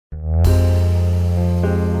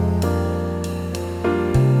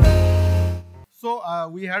So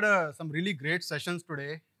we had some really great sessions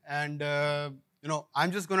today, and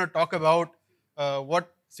I'm just going to talk about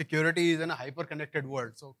what security is in a hyper-connected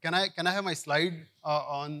world. So can I have my slide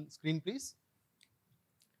on screen, please?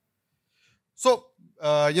 So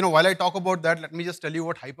while I talk about that, let me just tell you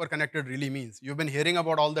what hyper-connected really means. You've been hearing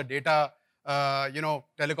about all the data,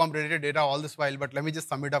 telecom-related data all this while, but let me just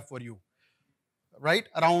sum it up for you. Right,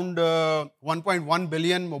 around 1.1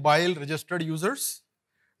 billion mobile registered users,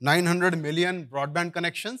 900 million broadband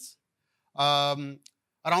connections, around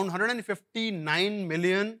 159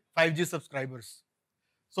 million 5G subscribers.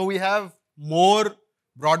 So we have more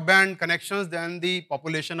broadband connections than the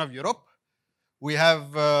population of Europe. We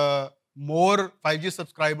have more 5G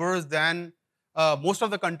subscribers than most of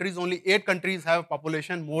the countries. Only 8 countries have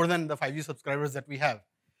population more than the 5G subscribers that we have.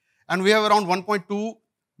 And we have around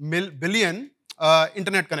 1.2 billion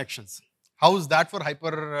internet connections. How is that for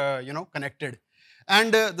hyper, connected?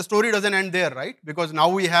 And the story doesn't end there, right? Because now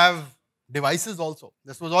we have devices also.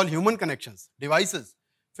 This was all human connections, devices.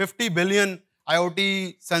 50 billion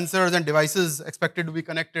IoT sensors and devices expected to be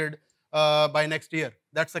connected by next year.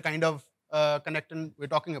 That's the kind of connection we're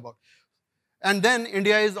talking about. And then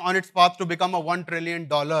India is on its path to become a $1 trillion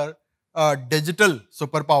digital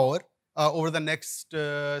superpower over the next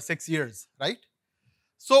 6 years, right?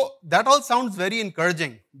 So that all sounds very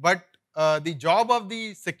encouraging, but the job of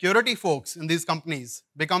the security folks in these companies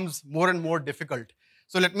becomes more and more difficult.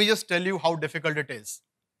 So let me just tell you how difficult it is.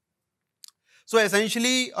 So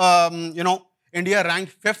essentially, India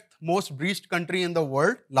ranked 5th most breached country in the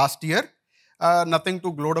world last year. Nothing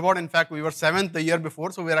to gloat about. In fact, we were 7th the year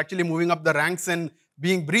before, so we are actually moving up the ranks in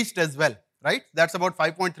being breached as well, right? That's about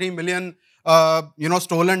 5.3 million,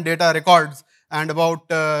 stolen data records, and about,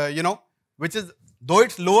 which is, though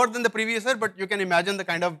it's lower than the previous year, but you can imagine the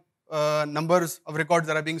kind of numbers of records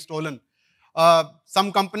that are being stolen.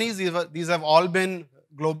 Some companies, these have all been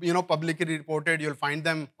publicly reported. You'll find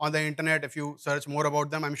them on the internet if you search more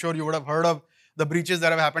about them. I'm sure you would have heard of the breaches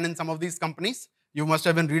that have happened in some of these companies. You must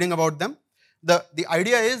have been reading about them. The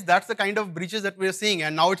idea is that's the kind of breaches that we're seeing,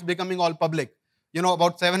 and now it's becoming all public.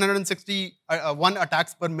 About 761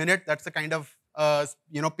 attacks per minute. That's the kind of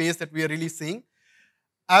pace that we are really seeing.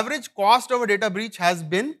 Average cost of a data breach has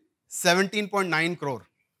been 17.9 crore,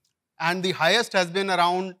 and the highest has been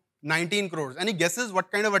around 19 crores. Any guesses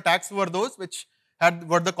what kind of attacks were those which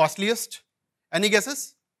were the costliest? Any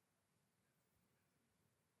guesses?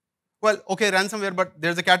 Well, okay, ransomware, but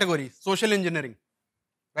there's a category, social engineering,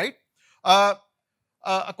 right?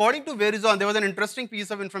 According to Verizon, there was an interesting piece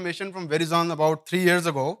of information from Verizon about 3 years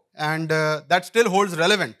ago, and that still holds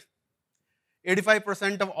relevant.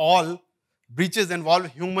 85% of all breaches involve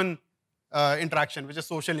human interaction, which is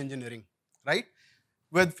social engineering, right?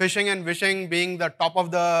 With phishing and wishing being the top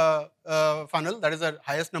of the funnel, that is the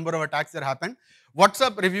highest number of attacks that happen.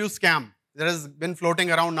 WhatsApp review scam that has been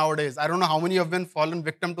floating around nowadays. I don't know how many have been fallen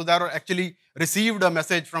victim to that or actually received a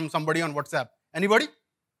message from somebody on WhatsApp. Anybody?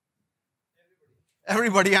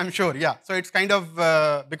 Everybody, I'm sure, yeah. So it's kind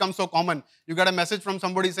of become so common. You get a message from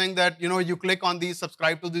somebody saying that, you click on these,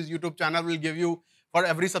 subscribe to this YouTube channel, will give you, for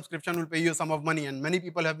every subscription, will pay you a sum of money. And many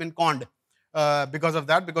people have been conned because of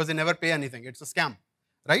that, because they never pay anything. It's a scam,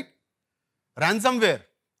 right? Ransomware.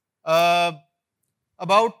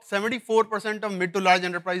 About 74% of mid to large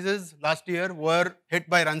enterprises last year were hit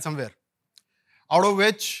by ransomware, out of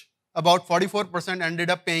which about 44% ended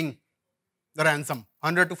up paying the ransom,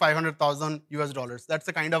 100 to 500,000 US dollars. That's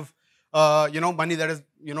the kind of money that is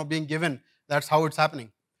being given. That's how it's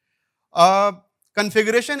happening.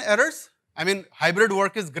 Configuration errors. I mean, hybrid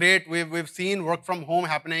work is great. We've seen work from home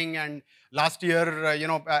happening, and last year,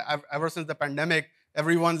 ever since the pandemic,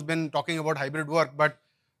 everyone's been talking about hybrid work. But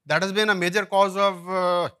that has been a major cause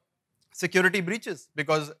of security breaches,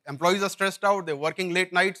 because employees are stressed out. They're working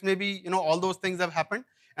late nights, maybe. All those things have happened,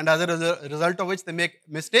 and as a result of which they make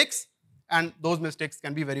mistakes, and those mistakes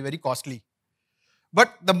can be very, very costly.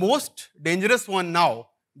 But the most dangerous one now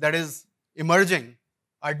that is emerging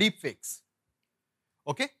are deepfakes.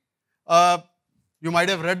 Okay? You might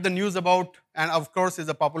have read the news about, and of course he's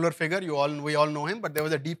a popular figure, we all know him, but there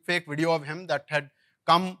was a deepfake video of him that had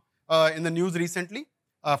come in the news recently.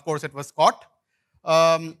 Of course, it was caught.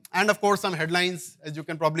 And of course, some headlines, as you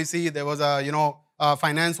can probably see, there was a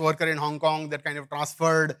finance worker in Hong Kong that kind of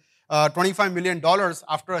transferred $25 million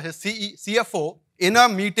after his CFO, in a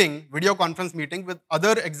meeting, video conference meeting with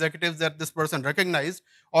other executives that this person recognized,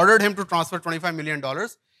 ordered him to transfer $25 million.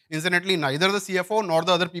 Incidentally, neither the CFO nor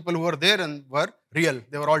the other people who were there and were real.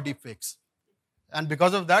 They were all deepfakes. And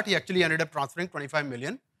because of that, he actually ended up transferring $25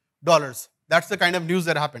 million. That's the kind of news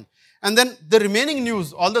that happened. And then the remaining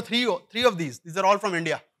news, all the three of these are all from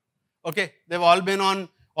India. Okay, they've all been on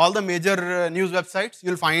all the major news websites.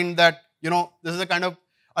 You'll find that, this is the kind of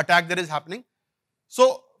attack that is happening.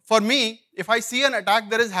 So for me, if I see an attack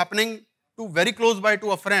that is happening to very close by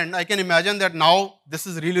to a friend, I can imagine that now this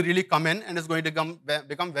is really, really come in and is going to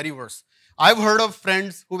become very worse. I've heard of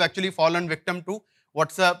friends who've actually fallen victim to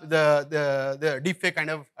WhatsApp, the deepfake kind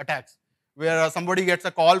of attacks, where somebody gets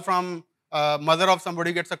a call from mother of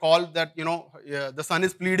somebody gets a call that, the son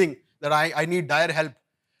is pleading that I need dire help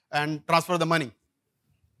and transfer the money.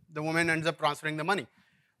 The woman ends up transferring the money.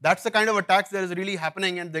 That's the kind of attacks that is really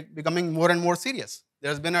happening and they're becoming more and more serious.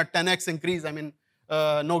 There's been a 10x increase. I mean,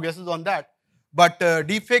 no guesses on that. But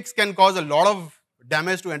deepfakes can cause a lot of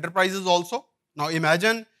damage to enterprises also. Now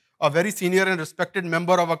imagine a very senior and respected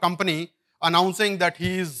member of a company announcing that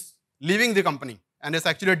he is leaving the company and it's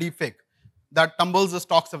actually a deepfake. That tumbles the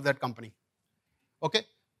stocks of that company. Okay?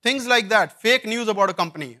 Things like that, fake news about a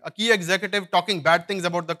company, a key executive talking bad things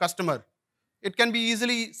about the customer, it can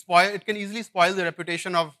easily spoil the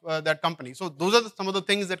reputation of that company. So those are some of the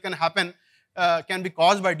things that can happen, can be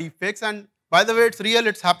caused by deepfakes. And by the way, it's real,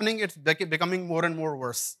 it's happening, it's becoming more and more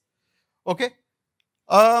worse. Okay?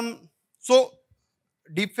 So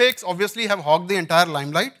deepfakes obviously have hogged the entire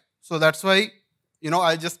limelight. So that's why,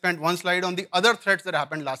 I just spent one slide on the other threats that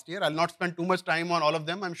happened last year. I'll not spend too much time on all of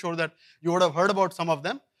them. I'm sure that you would have heard about some of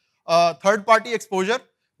them. Third-party exposure.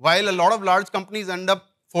 While a lot of large companies end up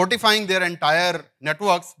fortifying their entire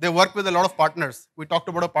networks, they work with a lot of partners. We talked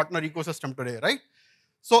about a partner ecosystem today, right?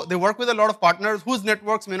 So they work with a lot of partners whose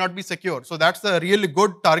networks may not be secure. So that's a really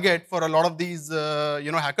good target for a lot of these,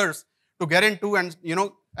 hackers to get into and,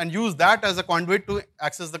 and use that as a conduit to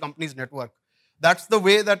access the company's network. That's the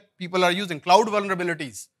way that people are using cloud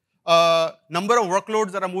vulnerabilities. Number of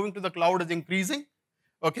workloads that are moving to the cloud is increasing.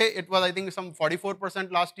 Okay, it was, I think, some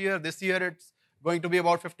 44% last year. This year, it's going to be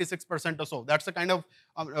about 56% or so. That's the kind of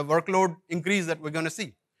workload increase that we're going to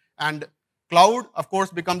see. And cloud, of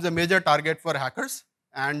course, becomes a major target for hackers.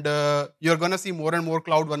 And you're going to see more and more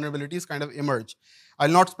cloud vulnerabilities kind of emerge. I'll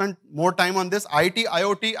not spend more time on this. IT,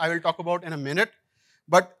 IoT, I will talk about in a minute.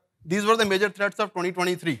 But these were the major threats of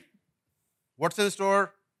 2023. What's in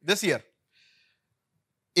store this year?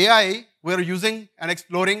 AI, we're using and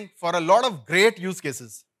exploring for a lot of great use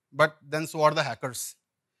cases, but then so are the hackers.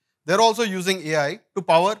 They're also using AI to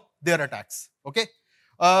power their attacks. Okay,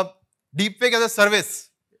 deepfake as a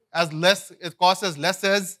service, it costs as less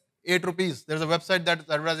as 8 rupees. There's a website that's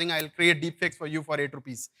advertising, I'll create deepfakes for you for 8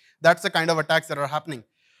 rupees. That's the kind of attacks that are happening.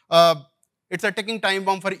 It's a ticking time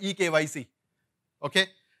bomb for eKYC. Okay,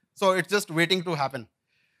 so it's just waiting to happen.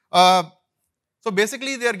 So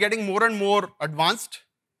basically, they are getting more and more advanced.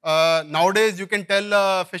 Nowadays, you can tell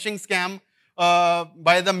a phishing scam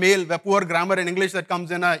by the mail, the poor grammar in English that comes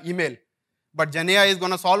in an email. But GenAI is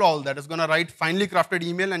going to solve all that. It's going to write finely crafted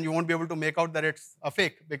email and you won't be able to make out that it's a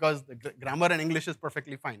fake because the grammar in English is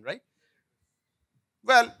perfectly fine, right?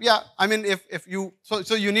 Well, yeah, I mean, if you,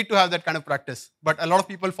 so you need to have that kind of practice. But a lot of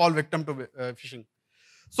people fall victim to phishing.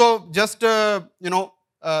 So just,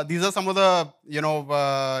 these are some of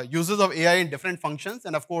the uses of AI in different functions,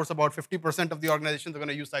 and of course, about 50% of the organizations are going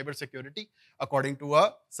to use cybersecurity, according to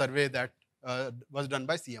a survey that was done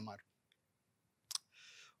by CMR.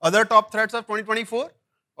 Other top threats of 2024,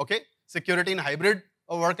 okay, security in hybrid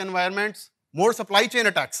work environments, more supply chain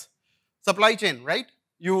attacks. Supply chain, right?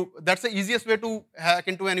 That's the easiest way to hack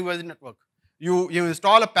into anybody's network. You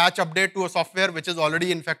install a patch update to a software which is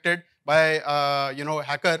already infected by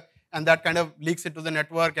hacker, and that kind of leaks into the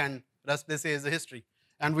network, and rest they say is the history.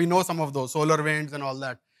 And we know some of those, SolarWinds and all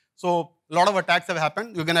that. So a lot of attacks have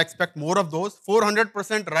happened. You're going to expect more of those.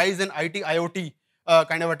 400% rise in IT, IoT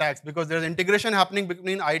kind of attacks because there's integration happening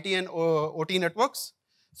between IT and OT networks.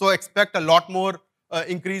 So expect a lot more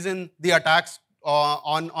increase in the attacks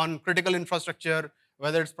on critical infrastructure,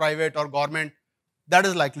 whether it's private or government. That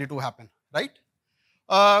is likely to happen, right?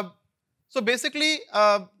 So basically,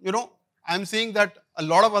 I'm seeing that a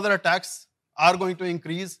lot of other attacks are going to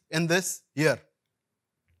increase in this year.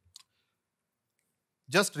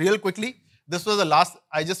 Just real quickly, this was the last,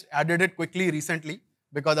 I just added it quickly recently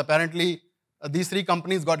because apparently these 3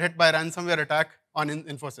 companies got hit by a ransomware attack on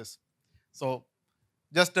Infosys. So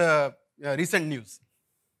just recent news.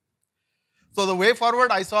 So the way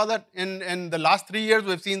forward, I saw that in the last 3 years,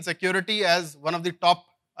 we've seen security as one of the top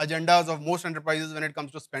agendas of most enterprises when it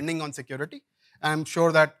comes to spending on security. And I'm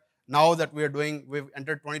sure that now that we've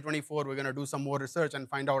entered 2024, we're going to do some more research and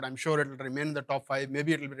find out. I'm sure it will remain in the top 5.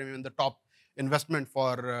 Maybe it will remain in the top investment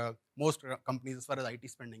for most companies as far as IT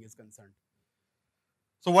spending is concerned.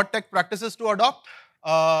 So what tech practices to adopt?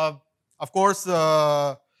 Of course,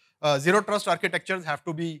 zero trust architectures have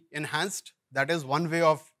to be enhanced. That is one way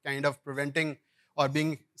of kind of preventing or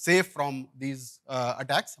being safe from these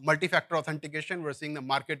attacks. Multi-factor authentication, we're seeing the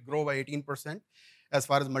market grow by 18% as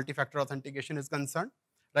far as multi-factor authentication is concerned,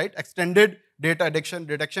 right? Extended data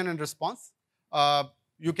detection and response.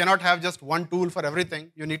 You cannot have just one tool for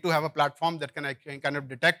everything. You need to have a platform that can kind of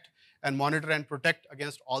detect and monitor and protect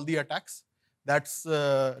against all the attacks. That's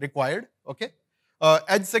required, okay?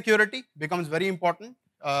 Edge security becomes very important.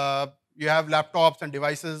 You have laptops and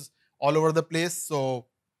devices all over the place, so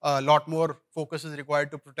a lot more focus is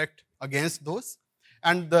required to protect against those.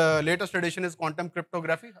 And the latest addition is quantum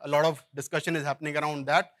cryptography. A lot of discussion is happening around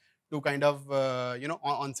that to kind of,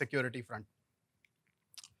 on security front.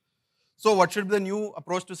 So what should be the new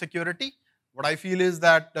approach to security? What I feel is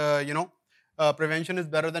that, prevention is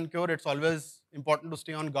better than cure. It's always important to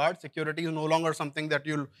stay on guard. Security is no longer something that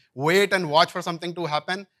you'll wait and watch for something to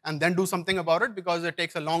happen and then do something about it, because it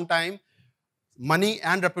takes a long time, money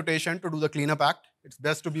and reputation to do the cleanup act. It's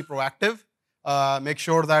best to be proactive. Make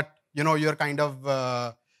sure that you're kind of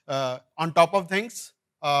on top of things.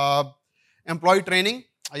 Employee training,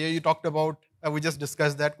 you talked about, we just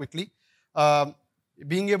discussed that quickly.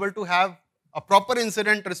 Being able to have a proper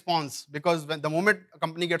incident response, because when the moment a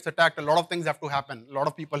company gets attacked, a lot of things have to happen. A lot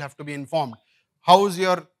of people have to be informed. How's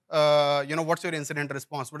your, what's your incident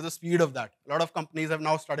response? What is the speed of that? A lot of companies have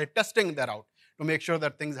now started testing that out to make sure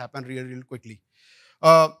that things happen really quickly.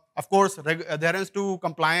 Of course, adherence to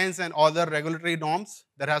compliance and other regulatory norms,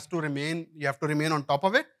 you have to remain on top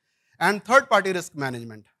of it. And third-party risk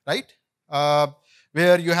management, right?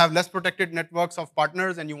 Where you have less protected networks of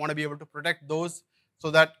partners and you want to be able to protect those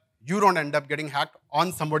so that you don't end up getting hacked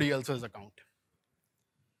on somebody else's account.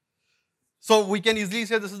 So we can easily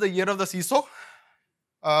say this is the year of the CISO.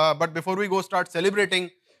 But before we go start celebrating,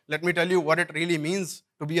 let me tell you what it really means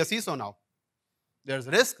to be a CISO now. There's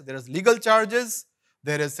risk, there is legal charges,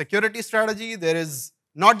 there is security strategy, there is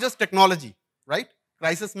not just technology, right?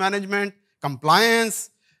 Crisis management,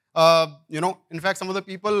 compliance. In fact, some of the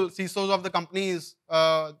people, CISOs of the companies,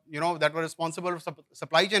 that were responsible for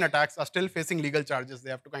supply chain attacks are still facing legal charges. They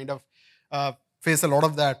have to kind of face a lot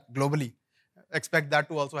of that globally. Expect that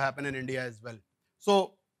to also happen in India as well.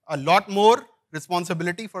 So a lot more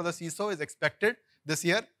responsibility for the CISO is expected this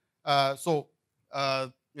year. That's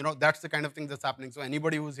the kind of thing that's happening. So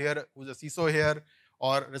anybody who's here, who's a CISO here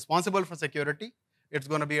or responsible for security, it's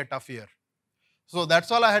going to be a tough year. So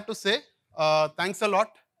that's all I had to say. Thanks a lot.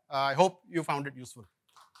 I hope you found it useful.